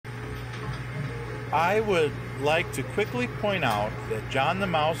I would like to quickly point out that John the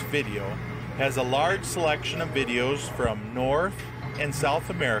Mouse Video has a large selection of videos from North and South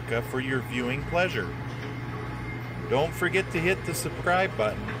America for your viewing pleasure. Don't forget to hit the subscribe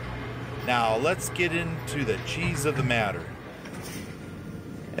button. Now let's get into the cheese of the matter.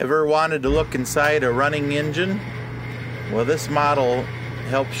 Ever wanted to look inside a running engine? Well, this model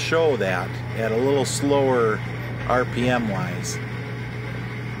helps show that at a little slower RPM wise.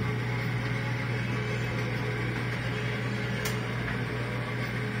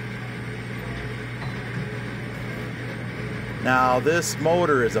 Now this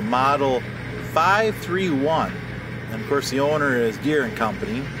motor is a model 531, and of course the owner is Deere &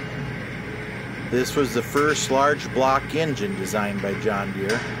 Company. This was the first large block engine designed by John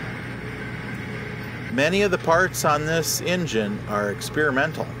Deere. Many of the parts on this engine are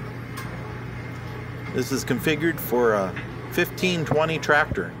experimental. This is configured for a 1520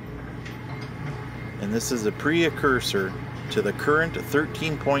 tractor, and this is a precursor to the current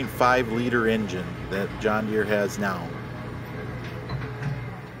 13.5 liter engine that John Deere has now.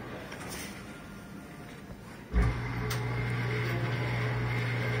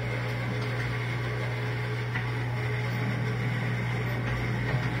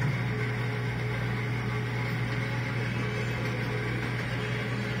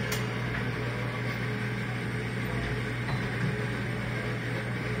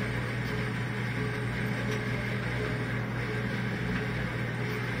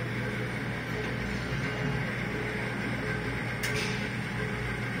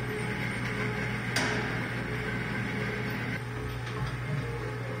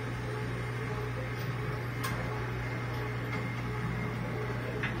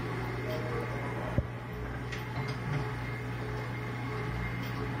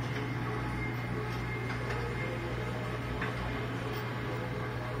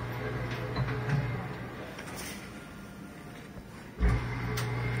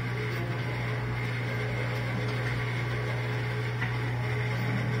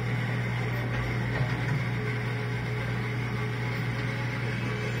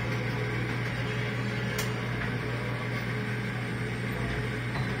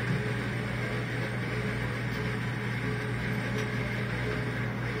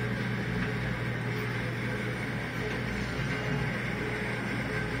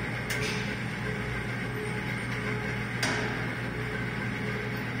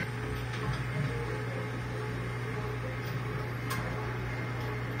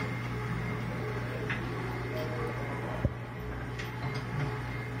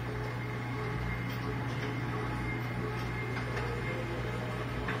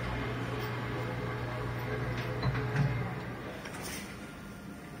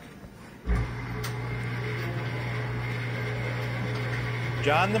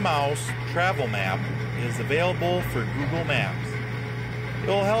 John the Mouse Travel Map is available for Google Maps. It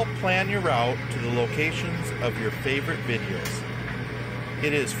will help plan your route to the locations of your favorite videos.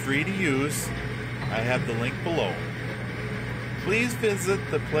 It is free to use. I have the link below. Please visit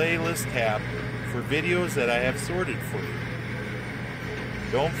the playlist tab for videos that I have sorted for you.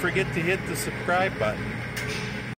 Don't forget to hit the subscribe button